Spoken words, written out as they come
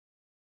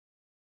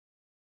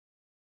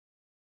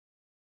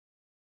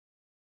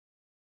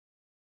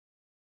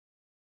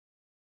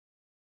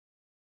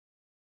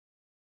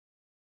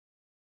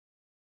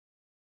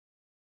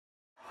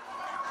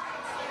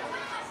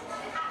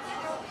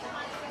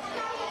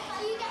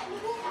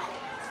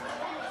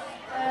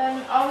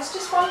was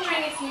just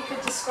wondering if you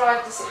could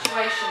describe the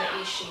situation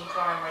at East Sheen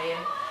Primary and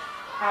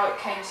how it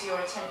came to your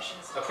attention.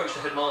 I approached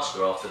the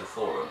headmaster after the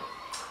forum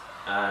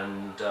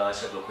and I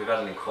said, look, we've had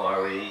an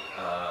inquiry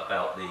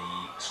about the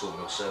school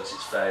meal service,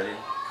 it's failing,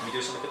 can we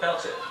do something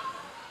about it?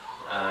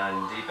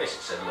 And he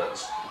basically said, look,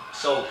 it's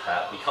sold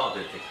hat, we can't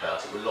do anything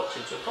about it, we're locked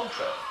into a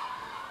contract.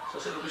 So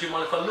I said, look, would you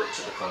mind if I looked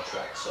at the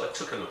contract? So I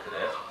took a look at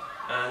it,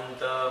 and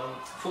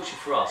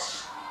fortunately for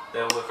us,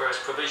 there were various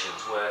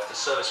provisions where if the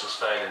service was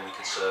failing, we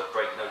could serve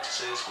break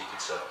notices, we could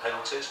serve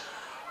penalties,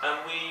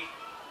 and we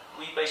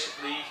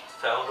basically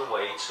found a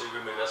way to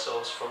remove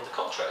ourselves from the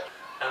contract.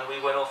 And we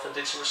went off and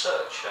did some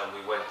research, and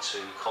we went to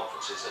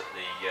conferences at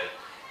the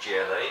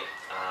GLA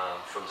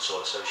from the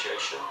Soil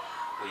Association.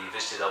 We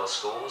visited other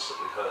schools that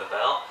we'd heard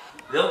about.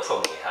 The other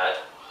problem we had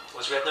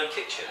was we had no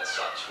kitchen as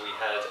such. We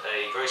had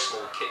a very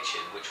small kitchen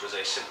which was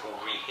a simple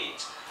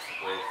reheat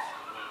with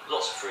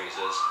lots of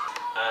freezers,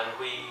 and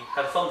we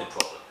had a funding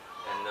problem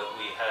in that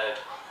we had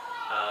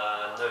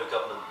no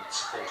government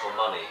support or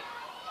money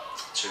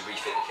to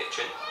refit the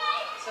kitchen.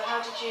 So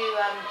how did you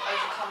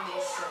overcome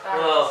these barriers?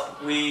 Well,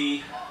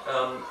 we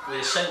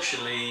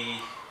essentially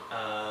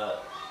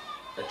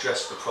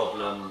addressed the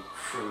problem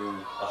through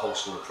a whole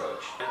school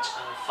approach and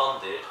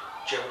funded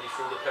generally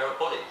through the parent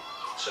body.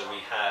 So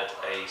we had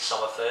a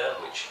summer fair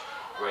which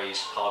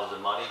raised part of the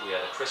money, we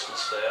had a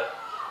Christmas fair,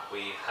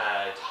 we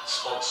had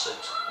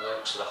sponsored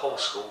walks for the whole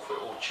school for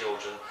all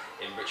children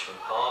in Richmond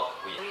Park.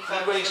 We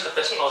raised the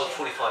best part of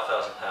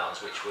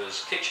 £45,000, which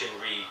was kitchen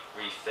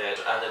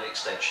refit and an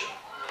extension.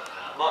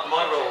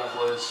 My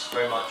role was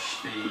very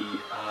much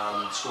the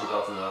school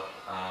governor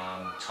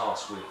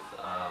tasked with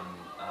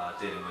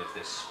dealing with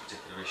this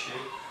particular issue.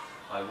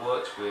 I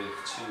worked with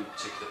two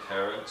particular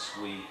parents.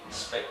 We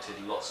inspected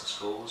lots of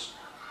schools.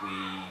 We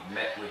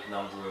met with a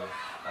number of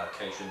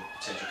potential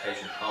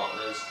catering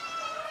partners.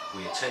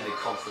 We attended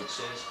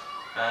conferences,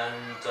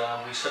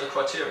 and we set a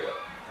criteria.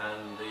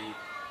 And the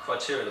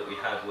criteria that we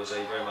had was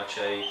very much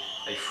a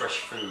fresh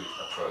food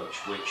approach,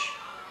 which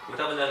would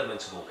have an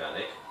element of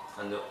organic,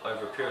 and that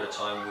over a period of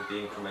time would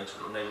be incremental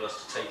to enable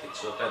us to take it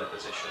to a better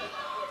position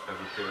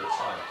over a period of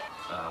time.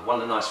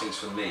 One of the nice things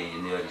for me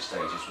in the early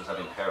stages was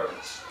having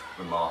parents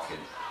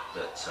remarking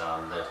that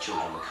their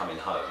children were coming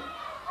home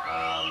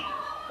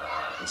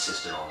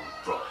insisting on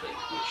broccoli,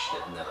 which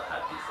they'd never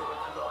had before in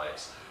their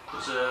lives.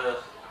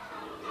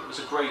 It was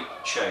a great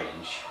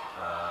change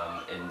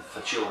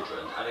for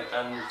children,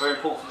 and very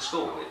important for the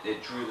school.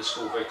 It drew the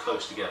school very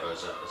close together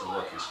as a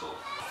working school.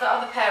 For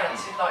other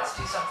parents who'd like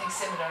to do something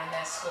similar in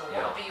their school,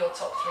 what would be your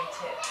top 3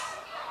 tips?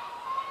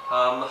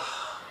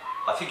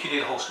 I think you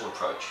need a whole school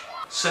approach.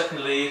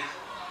 Secondly,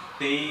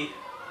 aim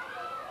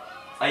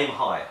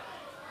high.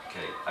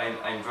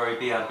 Okay,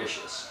 be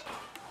ambitious.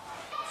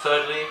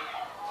 Thirdly,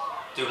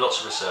 do lots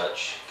of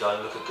research. Go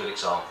and look at good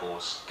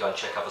examples. Go and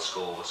check other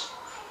schools.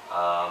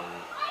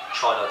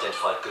 Try and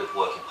identify good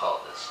working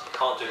partners. You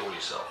can't do it all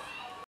yourself.